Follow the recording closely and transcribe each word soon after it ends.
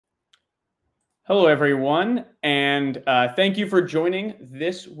Hello, everyone, and thank you for joining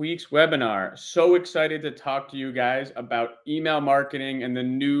this week's webinar. So excited to talk to you guys about email marketing and the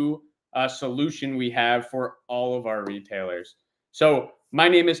new solution we have for all of our retailers. So my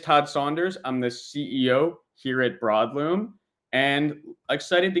name is Todd Saunders. I'm the CEO here at Broadloom, and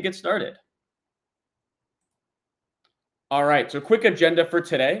excited to get started. All right, so quick agenda for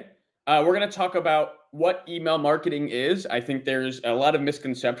today. We're going to talk about what email marketing is. I think there's a lot of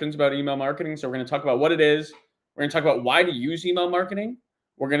misconceptions about email marketing. So we're going to talk about what it is. We're going to talk about why to use email marketing.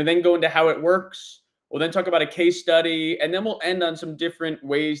 We're going to then go into how it works. We'll then talk about a case study, and then we'll end on some different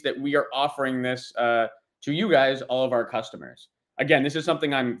ways that we are offering this to you guys, all of our customers. Again, this is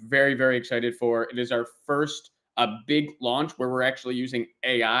something I'm very, very excited for. It is our first big launch where we're actually using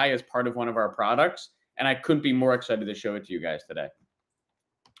AI as part of one of our products. And I couldn't be more excited to show it to you guys today.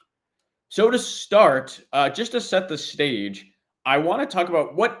 So to start, just to set the stage, I want to talk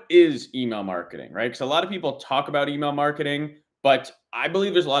about what is email marketing, right? Because a lot of people talk about email marketing, but I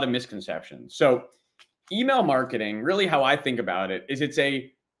believe there's a lot of misconceptions. So email marketing, really how I think about it, is it's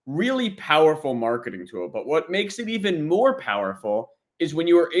a really powerful marketing tool. But what makes it even more powerful is when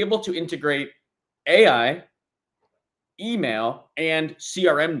you are able to integrate AI, email, and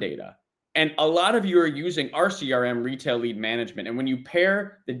CRM data. And a lot of you are using our CRM, retail lead management. And when you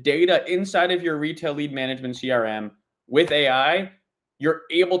pair the data inside of your retail lead management CRM with AI, you're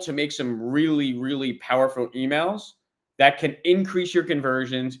able to make some really, really powerful emails that can increase your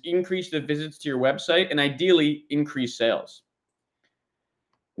conversions, increase the visits to your website, and ideally increase sales.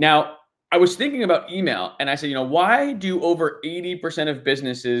 Now, I was thinking about email and I said, why do over 80% of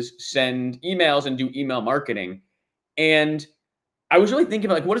businesses send emails and do email marketing? And I was really thinking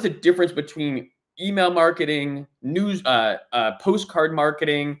about what is the difference between email marketing, news, postcard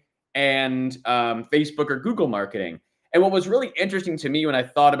marketing, and Facebook or Google marketing. And what was really interesting to me when I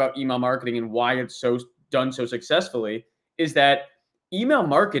thought about email marketing and why it's done so successfully is that email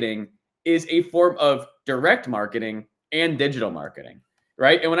marketing is a form of direct marketing and digital marketing,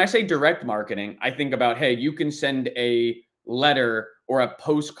 right? And when I say direct marketing, I think about, hey, you can send a letter or a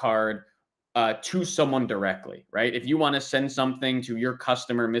postcard to someone directly, right? If you want to send something to your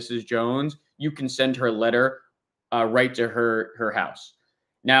customer, Mrs. Jones, you can send her a letter right to her house.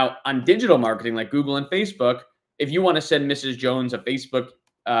 Now, on digital marketing like Google and Facebook, if you want to send Mrs. Jones a Facebook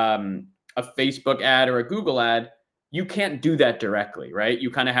ad or a Google ad, you can't do that directly, right?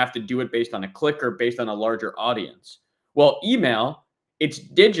 You kind of have to do it based on a click or based on a larger audience. Well, email, it's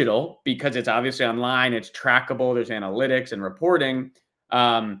digital because it's obviously online, it's trackable, there's analytics and reporting.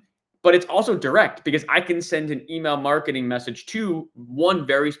 But it's also direct because I can send an email marketing message to one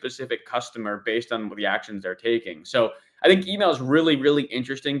very specific customer based on the actions they're taking. So I think email is really, really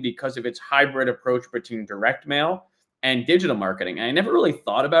interesting because of its hybrid approach between direct mail and digital marketing. And I never really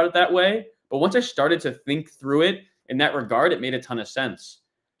thought about it that way. But once I started to think through it in that regard, it made a ton of sense.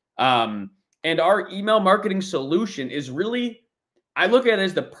 And our email marketing solution is really, I look at it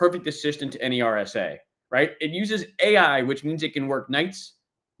as the perfect assistant to any RSA, right? It uses AI, which means it can work nights,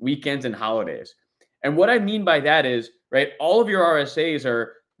 weekends, and holidays. And what I mean by that is, right, all of your RSAs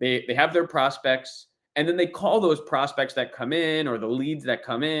they have their prospects, and then they call those prospects that come in or the leads that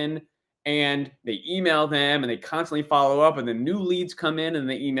come in, and they email them and they constantly follow up, and then new leads come in and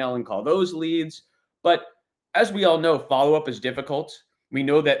they email and call those leads. But as we all know, follow-up is difficult. We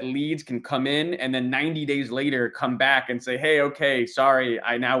know that leads can come in and then 90 days later come back and say, hey, okay, sorry,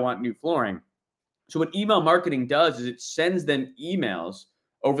 I now want new flooring. So what email marketing does is it sends them emails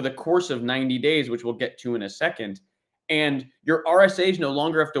over the course of 90 days, which we'll get to in a second. And your RSAs no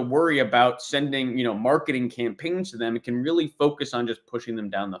longer have to worry about sending, marketing campaigns to them. It can really focus on just pushing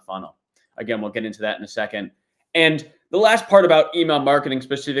them down the funnel. Again, we'll get into that in a second. And the last part about email marketing,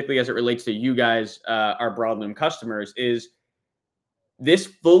 specifically as it relates to you guys, our Broadloom customers, is this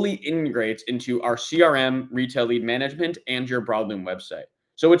fully integrates into our CRM, retail lead management, and your Broadloom website.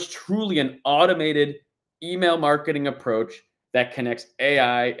 So it's truly an automated email marketing approach that connects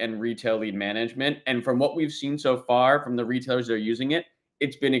AI and retail lead management. And from what we've seen so far from the retailers that are using it,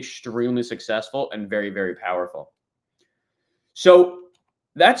 it's been extremely successful and very, very powerful. So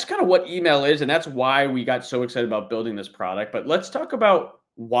that's kind of what email is. And that's why we got so excited about building this product. But let's talk about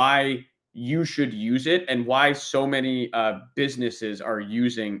why you should use it and why so many businesses are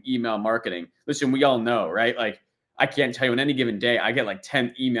using email marketing. Listen, we all know, right? Like, I can't tell you on any given day, I get like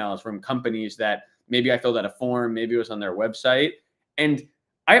 10 emails from companies that maybe I filled out a form, maybe it was on their website. And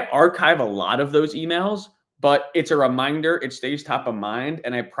I archive a lot of those emails, but it's a reminder, it stays top of mind.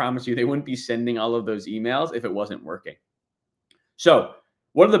 And I promise you, they wouldn't be sending all of those emails if it wasn't working. So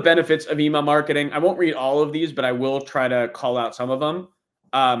what are the benefits of email marketing? I won't read all of these, but I will try to call out some of them.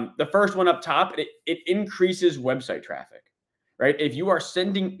 the first one up top, it increases website traffic, right? If you are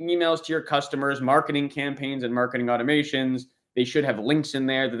sending emails to your customers, marketing campaigns and marketing automations, they should have links in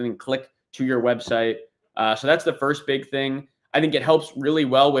there that then click to your website. So that's the first big thing. I think it helps really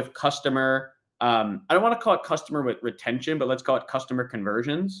well with customer. I don't want to call it customer with retention, but let's call it customer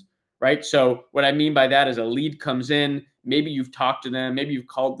conversions, right? So what I mean by that is a lead comes in, maybe you've talked to them, maybe you've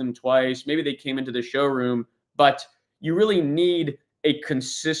called them twice, maybe they came into the showroom, but you really need a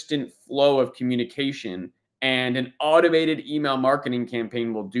consistent flow of communication, and an automated email marketing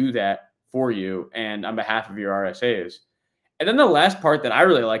campaign will do that for you and on behalf of your RSAs. And then the last part that I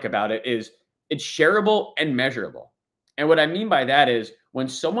really like about it is it's shareable and measurable. And what I mean by that is when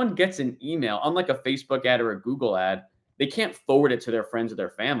someone gets an email, unlike a Facebook ad or a Google ad, they can't forward it to their friends or their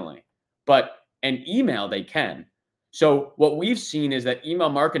family, but an email they can. So what we've seen is that email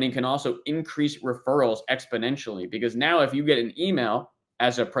marketing can also increase referrals exponentially, because now if you get an email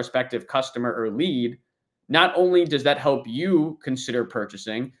as a prospective customer or lead, not only does that help you consider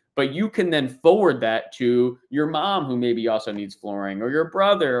purchasing, but you can then forward that to your mom who maybe also needs flooring, or your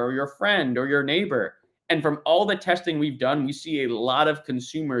brother or your friend or your neighbor. And from all the testing we've done, we see a lot of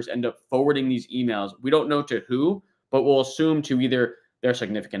consumers end up forwarding these emails. We don't know to who, but we'll assume to either their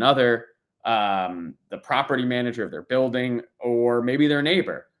significant other, the property manager of their building, or maybe their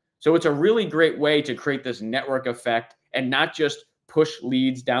neighbor. So it's a really great way to create this network effect and not just push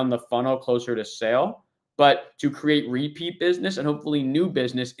leads down the funnel closer to sale, but to create repeat business and hopefully new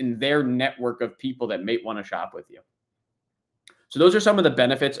business in their network of people that may want to shop with you. So those are some of the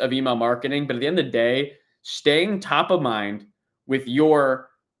benefits of email marketing. But at the end of the day, staying top of mind with your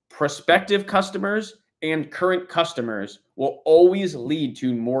prospective customers and current customers will always lead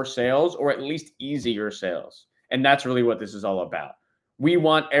to more sales, or at least easier sales. And that's really what this is all about. We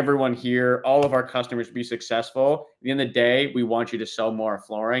want everyone here, all of our customers, to be successful. At the end of the day, we want you to sell more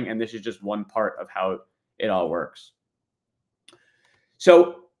flooring, and this is just one part of how it all works.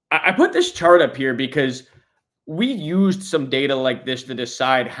 So I put this chart up here because we used some data like this to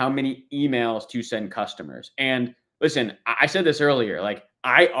decide how many emails to send customers. And listen, I said this earlier, like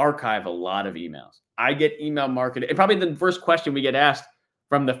I archive a lot of emails. I get email marketed. And probably the first question we get asked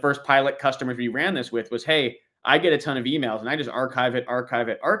from the first pilot customers we ran this with was, hey, I get a ton of emails and I just archive it.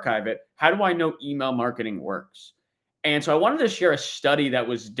 How do I know email marketing works? And so I wanted to share a study that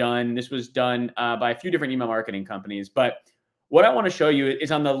was done. This was done by a few different email marketing companies. But what I want to show you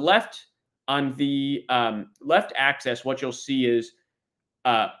is on the left axis, what you'll see is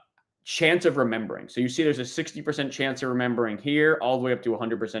chance of remembering. So you see there's a 60% chance of remembering here, all the way up to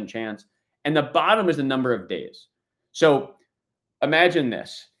 100% chance. And the bottom is the number of days. So imagine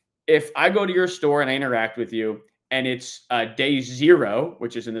this. If I go to your store and I interact with you and it's day 0,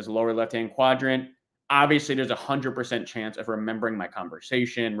 which is in this lower left-hand quadrant, obviously there's a 100% chance of remembering my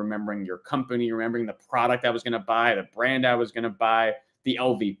conversation, remembering your company, remembering the product I was going to buy, the brand I was going to buy, the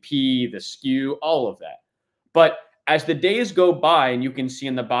LVP, the SKU, all of that. But as the days go by, and you can see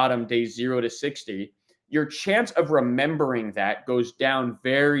in the bottom, days 0 to 60, your chance of remembering that goes down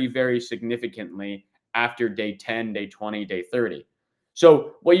very, very significantly after day 10, day 20, day 30.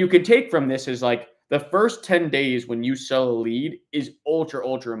 So what you can take from this is like the first 10 days when you sell a lead is ultra,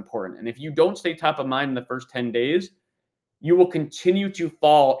 ultra important. And if you don't stay top of mind in the first 10 days, you will continue to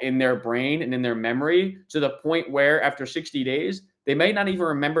fall in their brain and in their memory to the point where after 60 days, they may not even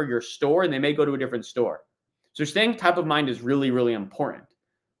remember your store and they may go to a different store. So staying top of mind is really, really important.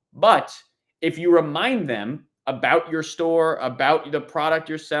 But if you remind them about your store, about the product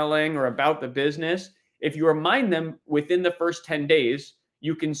you're selling, or about the business, if you remind them within the first 10 days,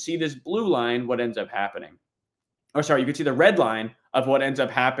 you can see this blue line, what ends up happening. Or sorry, you can see the red line of what ends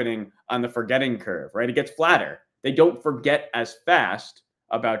up happening on the forgetting curve, right? It gets flatter. They don't forget as fast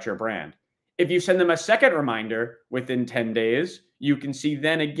about your brand. If you send them a second reminder within 10 days, you can see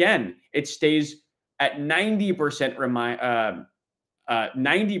then again, it stays at 90%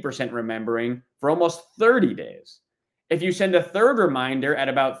 remembering for almost 30 days. If you send a third reminder at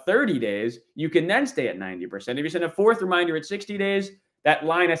about 30 days, you can then stay at 90%. If you send a fourth reminder at 60 days, that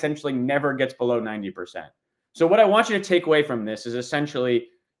line essentially never gets below 90%. So what I want you to take away from this is essentially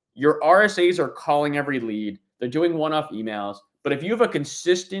your RSAs are calling every lead. They're doing one-off emails. But if you have a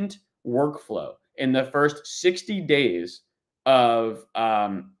consistent workflow in the first 60 days of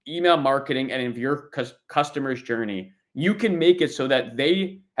email marketing and of your customer's journey, you can make it so that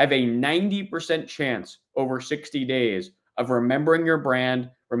they have a 90% chance over 60 days of remembering your brand,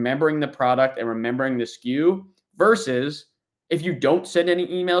 remembering the product, and remembering the SKU, versus if you don't send any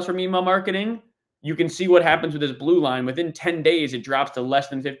emails from email marketing, you can see what happens with this blue line. Within 10 days, it drops to less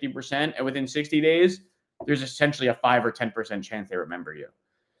than 50%. And within 60 days, there's essentially a 5 or 10% chance they remember you.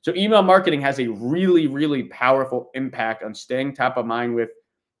 So email marketing has a really, really powerful impact on staying top of mind with,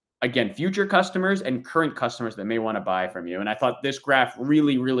 again, future customers and current customers that may want to buy from you. And I thought this graph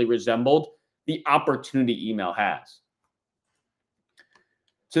really, really resembled the opportunity email has.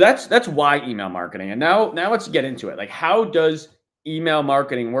 So that's why email marketing. And now let's get into it. Like, how does email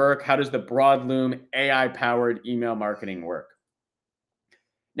marketing work? How does the Broadloom AI-powered email marketing work?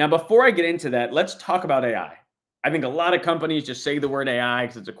 Now, before I get into that, let's talk about AI. I think a lot of companies just say the word AI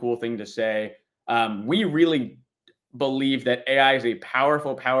because it's a cool thing to say. We really believe that AI is a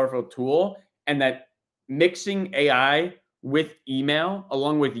powerful, powerful tool, and that mixing AI with email,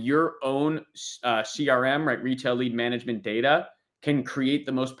 along with your own CRM, right, retail lead management data, can create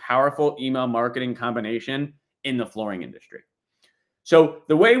the most powerful email marketing combination in the flooring industry. So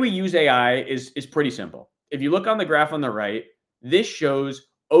the way we use AI is pretty simple. If you look on the graph on the right, this shows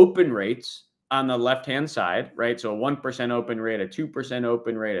open rates on the left-hand side, right? So a 1% open rate, a 2%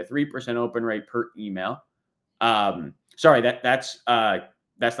 open rate, a 3% open rate per email. Sorry, that's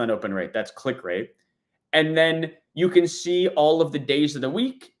not open rate, that's click rate. And then you can see all of the days of the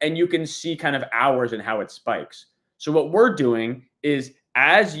week, and you can see kind of hours and how it spikes. So what we're doing is,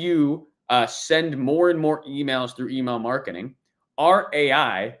 as you send more and more emails through email marketing, our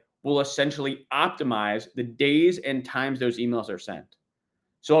AI will essentially optimize the days and times those emails are sent.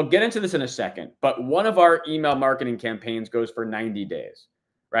 So I'll get into this in a second, but one of our email marketing campaigns goes for 90 days,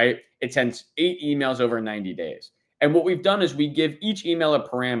 right? It sends 8 emails over 90 days. And what we've done is we give each email a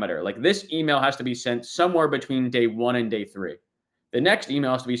parameter. Like, this email has to be sent somewhere between day 1 and day 3. The next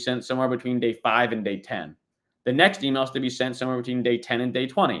email has to be sent somewhere between day 5 and day 10. The next email has to be sent somewhere between day 10 and day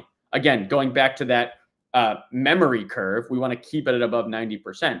 20. Again, going back to that memory curve, we want to keep it at above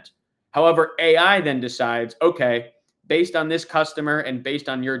 90%. However, AI then decides, okay, based on this customer and based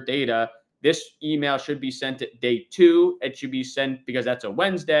on your data, this email should be sent at day 2. It should be sent because that's a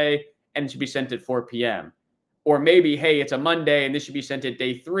Wednesday, and it should be sent at 4 p.m. Or maybe, hey, it's a Monday and this should be sent at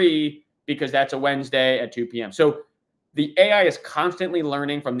day 3 because that's a Wednesday at 2 p.m. So the AI is constantly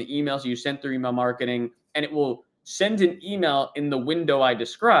learning from the emails you sent through email marketing, and it will send an email in the window I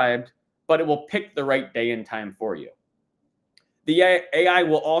described, but it will pick the right day and time for you. The AI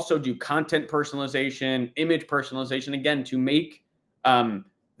will also do content personalization, image personalization, again, to make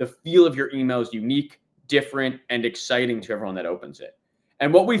the feel of your emails unique, different, and exciting to everyone that opens it.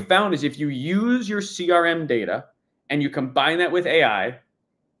 And what we found is, if you use your CRM data and you combine that with AI,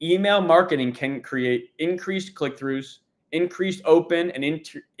 email marketing can create increased click-throughs, increased open, and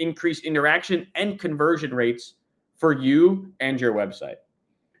increased interaction and conversion rates for you and your website.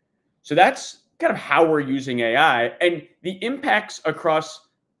 So that's kind of how we're using AI, and the impacts across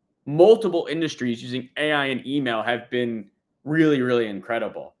multiple industries using AI and email have been really, really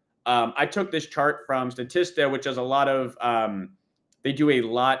incredible. I took this chart from Statista, which does a lot of, they do a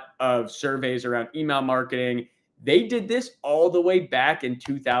lot of surveys around email marketing. They did this all the way back in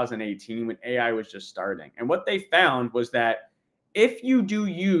 2018 when AI was just starting. And what they found was that if you do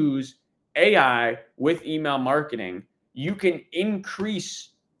use AI with email marketing, you can increase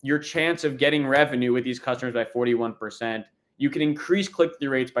your chance of getting revenue with these customers by 41%. You can increase click-through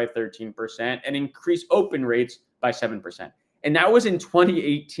rates by 13% and increase open rates by 7%. And that was in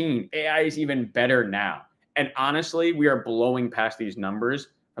 2018. AI is even better now. And honestly, we are blowing past these numbers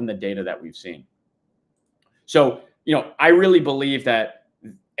from the data that we've seen. So, I really believe that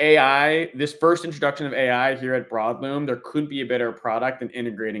AI, this first introduction of AI here at Broadloom, there could be a better product than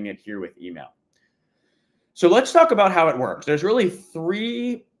integrating it here with email. So let's talk about how it works. There's really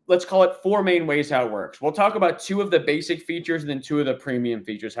 3, let's call it 4 main ways how it works. We'll talk about 2 of the basic features and then 2 of the premium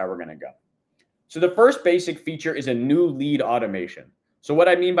features, how we're going to go. So the first basic feature is a new lead automation. So what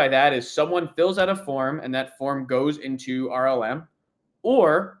I mean by that is, someone fills out a form and that form goes into RLM,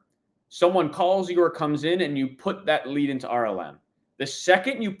 or someone calls you or comes in and you put that lead into RLM. The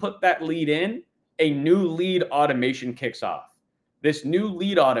second you put that lead in, a new lead automation kicks off. This new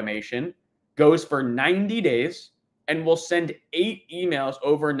lead automation goes for 90 days and will send 8 emails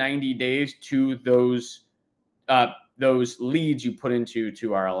over 90 days to those leads you put into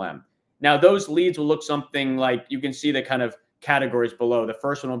RLM. Now, those leads will look something like, you can see the kind of categories below. The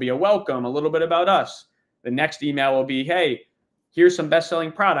first one will be a welcome, a little bit about us. The next email will be, hey, here's some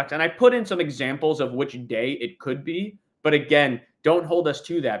best-selling products. And I put in some examples of which day it could be. But again, don't hold us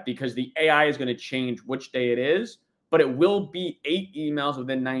to that, because the AI is going to change which day it is. But it will be 8 emails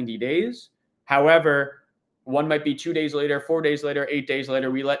within 90 days. However, one might be 2 days later, 4 days later, 8 days later.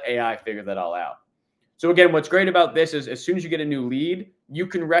 We let AI figure that all out. So again, what's great about this is, as soon as you get a new lead, you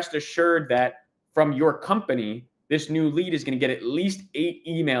can rest assured that from your company, this new lead is going to get at least 8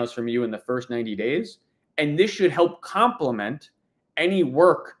 emails from you in the first 90 days. And this should help complement any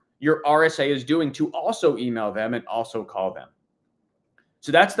work your RSA is doing to also email them and also call them.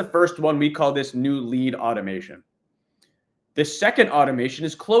 So that's the first one. We call this new lead automation. The second automation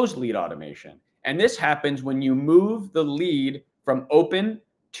is closed lead automation. And this happens when you move the lead from open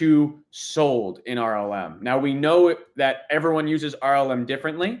to sold in RLM. Now, we know that everyone uses RLM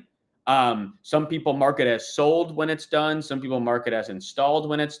differently. Some people mark it as sold when it's done. Some people mark it as installed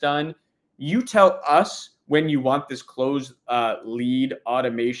when it's done. You tell us when you want this closed lead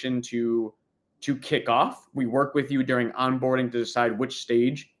automation to kick off. We work with you during onboarding to decide which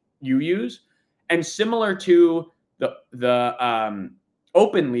stage you use. And similar to the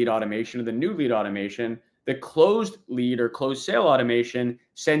open lead automation or the new lead automation, the closed lead or closed sale automation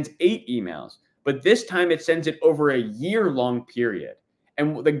sends 8 emails, but this time it sends it over a year-long period.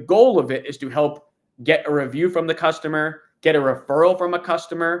 And the goal of it is to help get a review from the customer, get a referral from a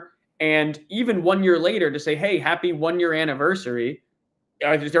customer, and even 1 year later to say, hey, happy 1-year anniversary.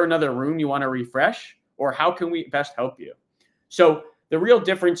 Is there another room you want to refresh? Or how can we best help you? So the real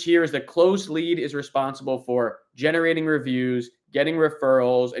difference here is that closed lead is responsible for generating reviews, getting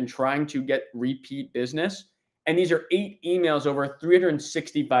referrals, and trying to get repeat business. And these are 8 emails over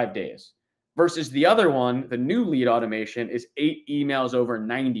 365 days. Versus the other one, the new lead automation, is 8 emails over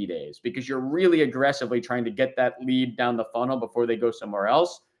 90 days because you're really aggressively trying to get that lead down the funnel before they go somewhere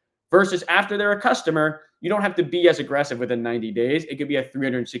else. Versus after they're a customer, you don't have to be as aggressive within 90 days. It could be a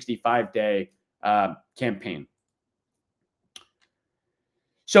 365-day campaign.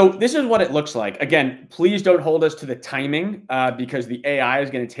 So this is what it looks like. Again, please don't hold us to the timing because the AI is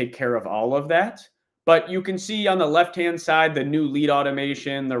going to take care of all of that. But you can see on the left-hand side, the new lead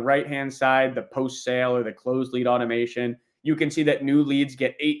automation, the right-hand side, the post-sale or the closed lead automation. You can see that new leads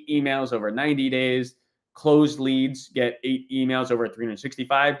get 8 emails over 90 days. Closed leads get 8 emails over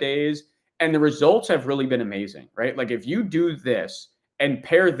 365 days. And the results have really been amazing, right? Like if you do this and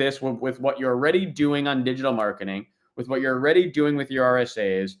pair this with what you're already doing on digital marketing, with what you're already doing with your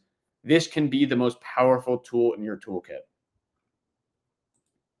RSAs, this can be the most powerful tool in your toolkit.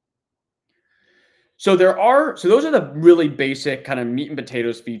 So those are the really basic kind of meat and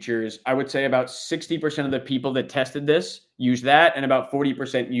potatoes features. I would say about 60% of the people that tested this used that, and about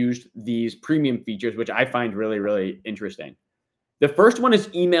 40% used these premium features, which I find really, really interesting. The first one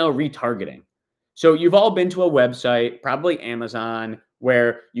is email retargeting. So you've all been to a website, probably Amazon,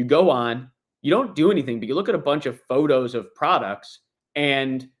 where you go on, you don't do anything, but you look at a bunch of photos of products,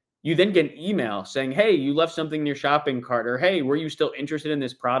 and you then get an email saying, hey, you left something in your shopping cart, or hey, were you still interested in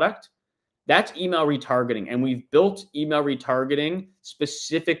this product? That's email retargeting, and we've built email retargeting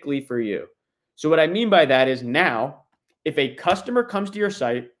specifically for you. So what I mean by that is now, if a customer comes to your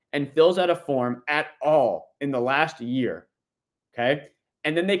site and fills out a form at all in the last year, okay,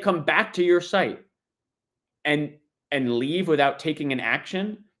 and then they come back to your site and leave without taking an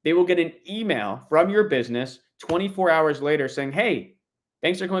action, they will get an email from your business 24 hours later saying, hey,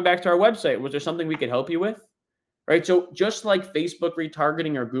 thanks for coming back to our website. Was there something we could help you with? Right? So just like Facebook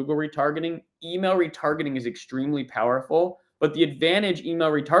retargeting or Google retargeting, email retargeting is extremely powerful. But the advantage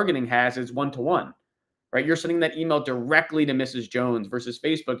email retargeting has is one-to-one, right? You're sending that email directly to Mrs. Jones versus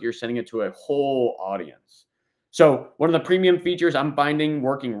Facebook, you're sending it to a whole audience. So one of the premium features I'm finding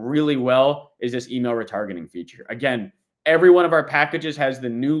working really well is this email retargeting feature. Again, every one of our packages has the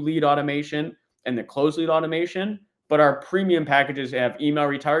new lead automation and the closed lead automation, but our premium packages have email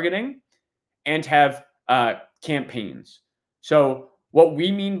retargeting and have campaigns. So what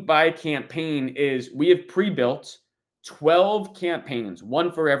we mean by campaign is we have pre-built 12 campaigns,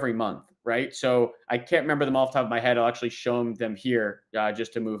 one for every month, right? So I can't remember them off the top of my head. I'll actually show them here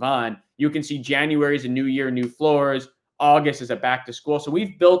just to move on. You can see January is a new year, new floors. August is a back to school. So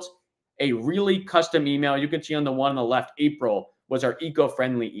we've built a really custom email. You can see on the one on the left, April was our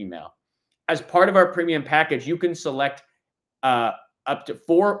eco-friendly email. As part of our premium package, you can select up to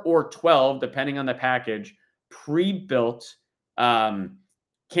 4 or 12, depending on the package, pre-built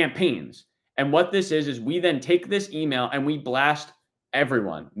campaigns. And what this is we then take this email and we blast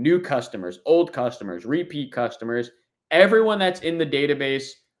everyone, new customers, old customers, repeat customers, everyone that's in the database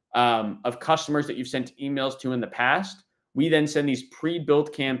of customers that you've sent emails to in the past. We then send these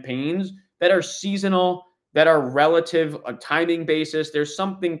pre-built campaigns that are seasonal, that are relative on timing basis. There's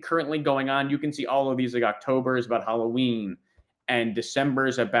something currently going on. You can see all of these, like October is about Halloween and December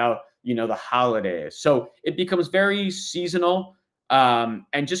is about, the holidays. So it becomes very seasonal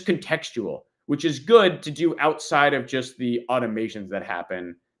and just contextual, which is good to do outside of just the automations that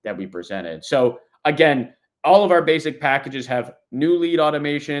happen that we presented. So again, all of our basic packages have new lead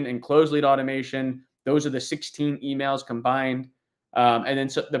automation and closed lead automation. Those are the 16 emails combined. And then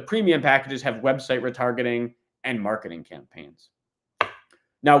so the premium packages have website retargeting and marketing campaigns.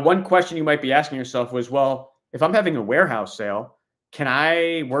 Now, one question you might be asking yourself was, well, if I'm having a warehouse sale, can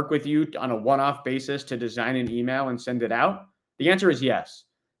I work with you on a one-off basis to design an email and send it out? The answer is yes.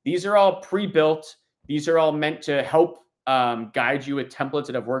 These are all pre-built. These are all meant to help guide you with templates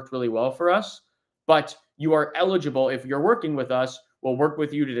that have worked really well for us. But you are eligible, if you're working with us, we'll work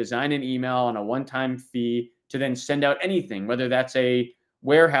with you to design an email on a one-time fee to then send out anything, whether that's a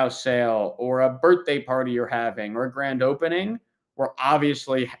warehouse sale or a birthday party you're having or a grand opening. We're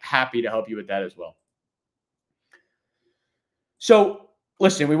obviously happy to help you with that as well. So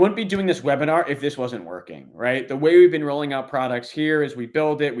listen, we wouldn't be doing this webinar if this wasn't working, right? The way we've been rolling out products here is we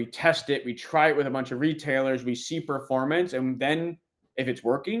build it, we test it, we try it with a bunch of retailers, we see performance, and then if it's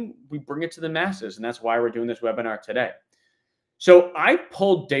working, we bring it to the masses. And that's why we're doing this webinar today. So I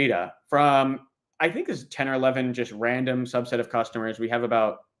pulled data from, I think there's 10 or 11 just random subset of customers. We have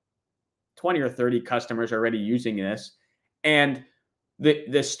about 20 or 30 customers already using this. And the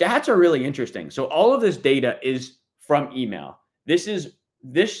stats are really interesting. So all of this data is from email. These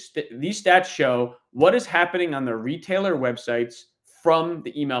stats show what is happening on the retailer websites from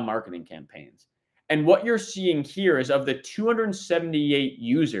the email marketing campaigns. And what you're seeing here is of the 278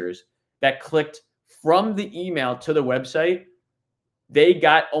 users that clicked from the email to the website, they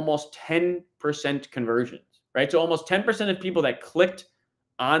got almost 10% conversions, right? So almost 10% of people that clicked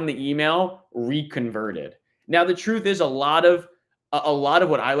on the email reconverted. Now, the truth is a lot of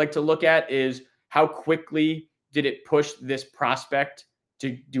what I like to look at is how quickly did it push this prospect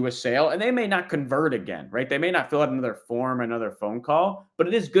to do a sale, and they may not convert again, right? They may not fill out another form, another phone call, but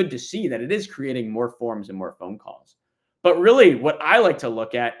it is good to see that it is creating more forms and more phone calls. But really what I like to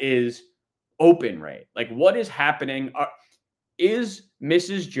look at is open rate. Like what is happening? Is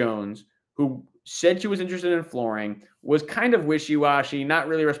Mrs. Jones, who said she was interested in flooring, was kind of wishy-washy, not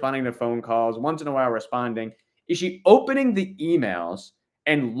really responding to phone calls, once in a while responding, is she opening the emails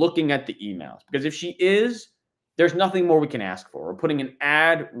and looking at the emails? Because if she is, there's nothing more we can ask for. We're putting an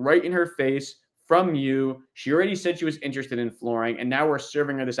ad right in her face from you. She already said she was interested in flooring, and now we're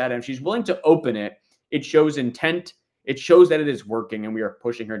serving her this ad. And if she's willing to open it, it shows intent. It shows that it is working, and we are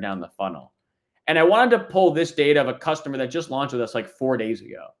pushing her down the funnel. And I wanted to pull this data of a customer that just launched with us like 4 days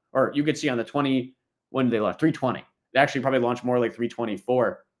ago. Or you could see on the 20, when did they launch? 320. They actually probably launched more like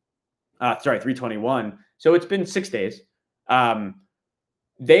 324. 321. So it's been 6 days.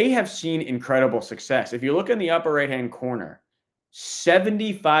 They have seen incredible success. If you look in the upper right-hand corner,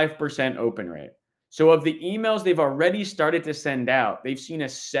 75% open rate. So of the emails they've already started to send out, they've seen a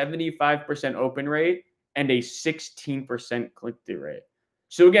 75% open rate and a 16% click-through rate.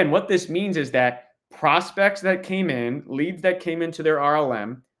 So again, what this means is that prospects that came in, leads that came into their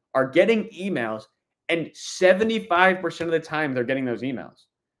RLM are getting emails, and 75% of the time they're getting those emails.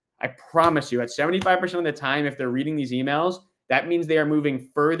 I promise you, at 75% of the time, if they're reading these emails, that means they are moving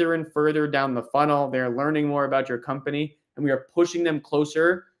further and further down the funnel. They're learning more about your company, and we are pushing them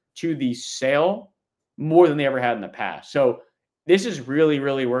closer to the sale more than they ever had in the past. So this is really,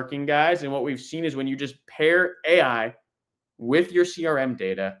 really working, guys. And what we've seen is when you just pair AI with your CRM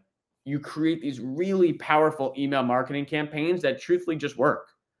data, you create these really powerful email marketing campaigns that truthfully just work,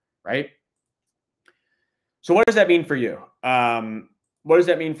 right? So what does that mean for you? What does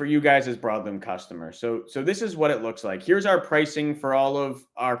that mean for you guys as Broadloom customers? So this is what it looks like. Here's our pricing for all of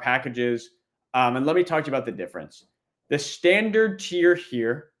our packages. And let me talk to you about the difference. The standard tier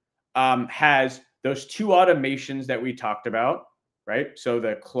here has those two automations that we talked about, right? So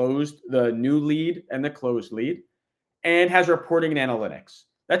the new lead and the closed lead, and has reporting and analytics.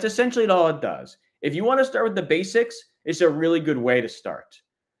 That's essentially all it does. If you want to start with the basics, it's a really good way to start.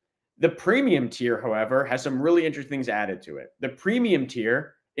 The premium tier, however, has some really interesting things added to it. The premium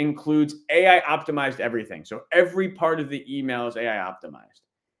tier includes AI optimized everything. So every part of the email is AI optimized.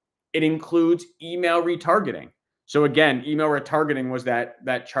 It includes email retargeting. So again, email retargeting was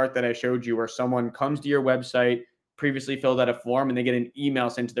that chart that I showed you where someone comes to your website, previously filled out a form, and they get an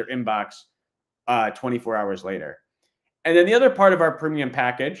email sent to their inbox 24 hours later. And then the other part of our premium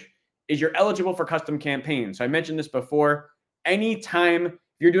package is you're eligible for custom campaigns. So I mentioned this before. Anytime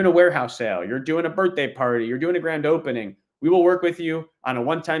you're doing a warehouse sale, you're doing a birthday party, you're doing a grand opening, we will work with you on a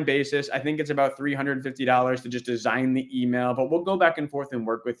one-time basis. I think it's about $350 to just design the email, but we'll go back and forth and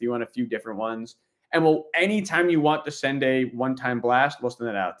work with you on a few different ones. And anytime you want to send a one-time blast, we'll send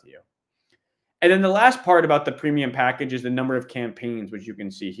it out to you. And then the last part about the premium package is the number of campaigns, which you can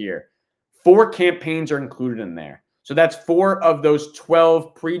see here. 4 campaigns are included in there. So that's 4 of those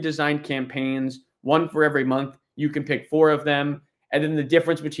 12 pre-designed campaigns, 1 for every month. You can pick 4 of them. And then the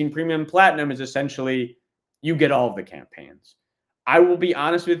difference between premium and platinum is essentially you get all of the campaigns. I will be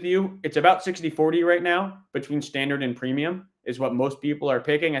honest with you, it's about 60-40 right now between standard and premium. is what most people are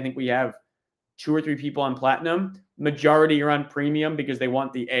picking. I think we have 2 or 3 people on platinum. Majority are on premium because they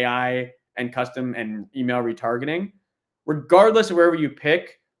want the AI and custom and email retargeting. Regardless of wherever you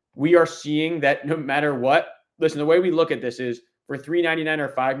pick, we are seeing that no matter what, listen, the way we look at this is for $3.99 or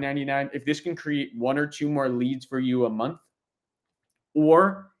 $5.99, if this can create 1 or 2 more leads for you a month,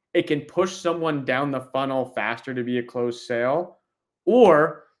 or it can push someone down the funnel faster to be a closed sale,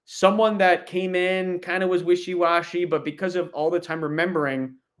 or someone that came in kind of was wishy-washy, but because of all the time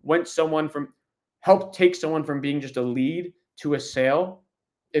remembering, helped take someone from being just a lead to a sale,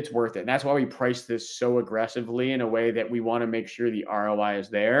 it's worth it. And that's why we price this so aggressively in a way that we want to make sure the ROI is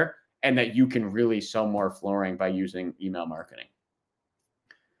there and that you can really sell more flooring by using email marketing.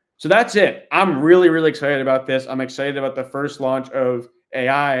 So that's it. I'm really, really excited about this. I'm excited about the first launch of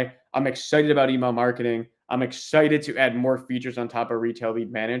AI. I'm excited about email marketing. I'm excited to add more features on top of retail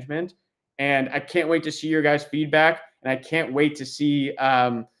lead management. And I can't wait to see your guys' feedback. And I can't wait to see,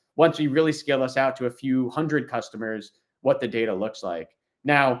 once we really scale this out to a few hundred customers, what the data looks like.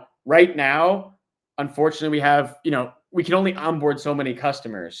 Now, right now, unfortunately, we can only onboard so many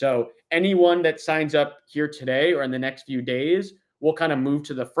customers. So anyone that signs up here today or in the next few days, we'll kind of move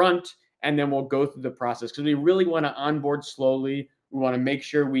to the front and then we'll go through the process because we really want to onboard slowly. We want to make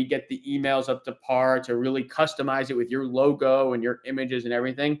sure we get the emails up to par to really customize it with your logo and your images and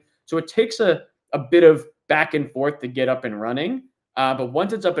everything. So it takes a bit of back and forth to get up and running. But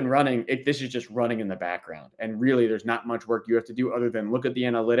once it's up and running, this is just running in the background. And really, there's not much work you have to do other than look at the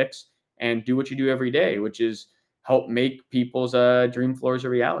analytics and do what you do every day, which is help make people's dream floors a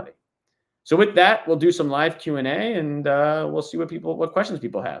reality. So with that, we'll do some live Q&A and we'll see what questions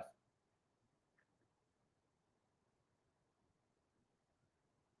people have.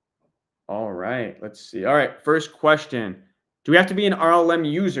 All right, let's see. All right, first question. Do we have to be an RLM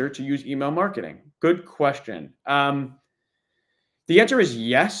user to use email marketing? Good question. The answer is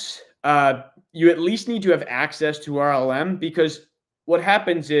yes. You at least need to have access to RLM because what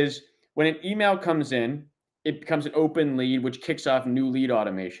happens is when an email comes in, it becomes an open lead, which kicks off new lead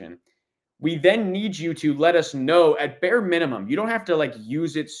automation. We then need you to let us know at bare minimum. You don't have to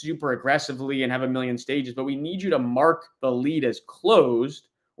use it super aggressively and have a million stages, but we need you to mark the lead as closed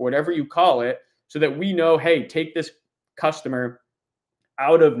or whatever you call it so that we know, hey, take this customer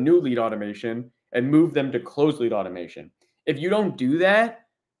out of new lead automation and move them to closed lead automation. If you don't do that,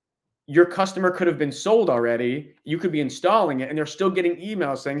 your customer could have been sold already. You could be installing it and they're still getting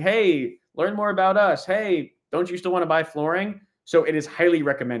emails saying, hey, learn more about us. Hey, don't you still want to buy flooring? So it is highly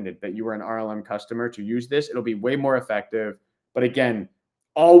recommended that you are an RLM customer to use this. It'll be way more effective. But again,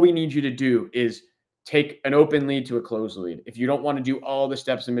 all we need you to do is take an open lead to a closed lead. If you don't want to do all the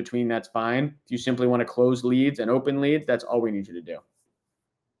steps in between, that's fine. If you simply want to close leads and open leads, that's all we need you to do.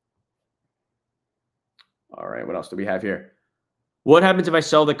 All right, what else do we have here? What happens if I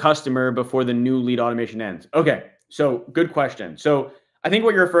sell the customer before the new lead automation ends? Okay, so good question. So I think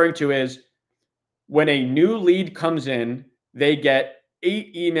what you're referring to is when a new lead comes in, they get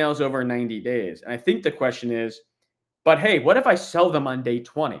 8 emails over 90 days. And I think the question is, but hey, what if I sell them on day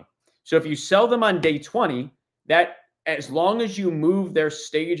 20? So if you sell them on day 20, that as long as you move their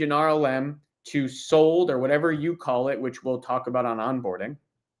stage in RLM to sold or whatever you call it, which we'll talk about on onboarding,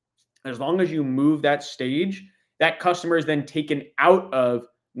 as long as you move that stage, that customer is then taken out of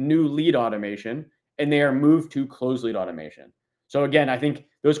new lead automation and they are moved to closed lead automation. So again, I think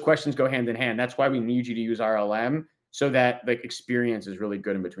those questions go hand in hand. That's why we need you to use RLM so that the experience is really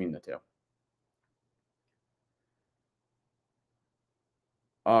good in between the two.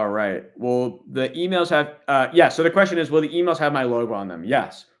 All right. Well, the emails have, so the question is, will the emails have my logo on them?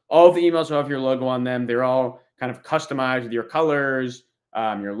 Yes. All of the emails will have your logo on them. They're all kind of customized with your colors,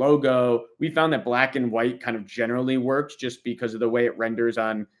 your logo. We found that black and white kind of generally works just because of the way it renders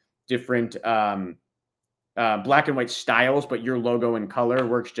on different black and white styles, but your logo and color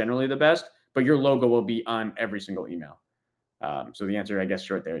works generally the best, but your logo will be on every single email. So the answer, I guess,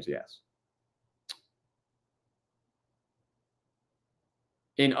 short there is yes.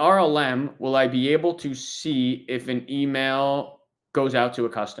 In RLM, will I be able to see if an email goes out to a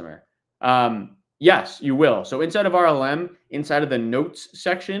customer? Yes, you will. So inside of RLM, inside of the notes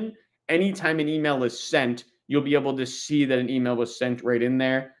section, anytime an email is sent, you'll be able to see that an email was sent right in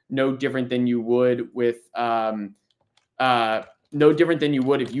there. No different than you would with no different than you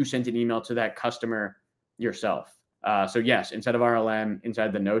would if you sent an email to that customer yourself. So yes, inside of RLM,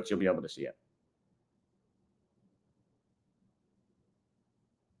 inside the notes, you'll be able to see it.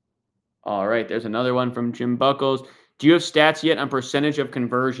 All right, there's another one from Jim Buckles. Do you have stats yet on percentage of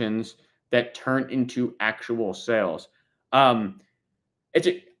conversions that turn into actual sales? I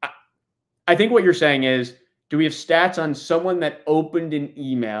think what you're saying is, Do we have stats on someone that opened an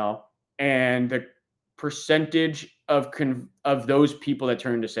email and the percentage of those people that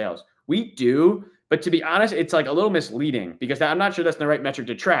turn into sales? We do, but to be honest, it's like a little misleading because I'm not sure that's the right metric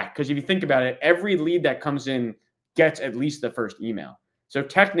to track. Because if you think about it, every lead that comes in gets at least the first email. So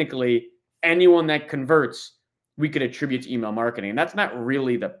technically, anyone that converts, we could attribute to email marketing. And that's not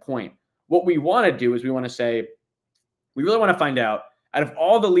really the point. What we want to do is we want to say, we really want to find out of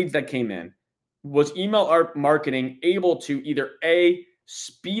all the leads that came in, was email marketing able to either A,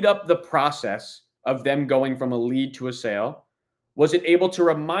 speed up the process of them going from a lead to a sale? Was it able to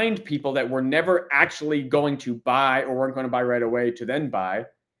remind people that were never actually going to buy or weren't going to buy right away to then buy?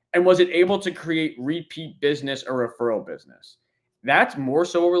 And was it able to create repeat business or referral business? That's more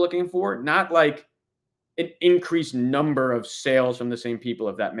so what we're looking for, not like an increased number of sales from the same people,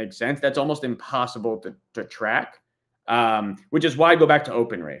 if that makes sense. That's almost impossible to track, which is why I go back to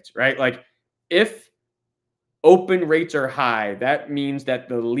open rates, right? Like if open rates are high, that means that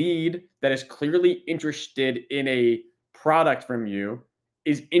the lead that is clearly interested in a product from you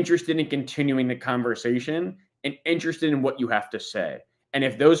is interested in continuing the conversation and interested in what you have to say. And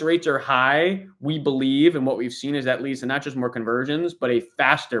if those rates are high, we believe, and what we've seen is that leads to not just more conversions, but a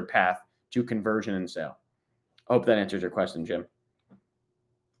faster path to conversion and sale. I hope that answers your question, Jim.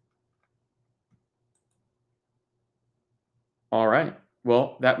 All right.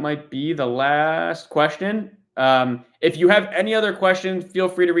 Well, that might be the last question. If you have any other questions, feel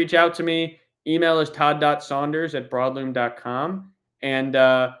free to reach out to me. Email is todd.saunders@broadloom.com. And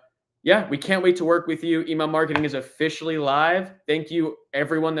yeah, we can't wait to work with you. Email marketing is officially live. Thank you,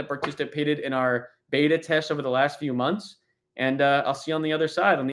 everyone that participated in our beta test over the last few months. And I'll see you on the other side.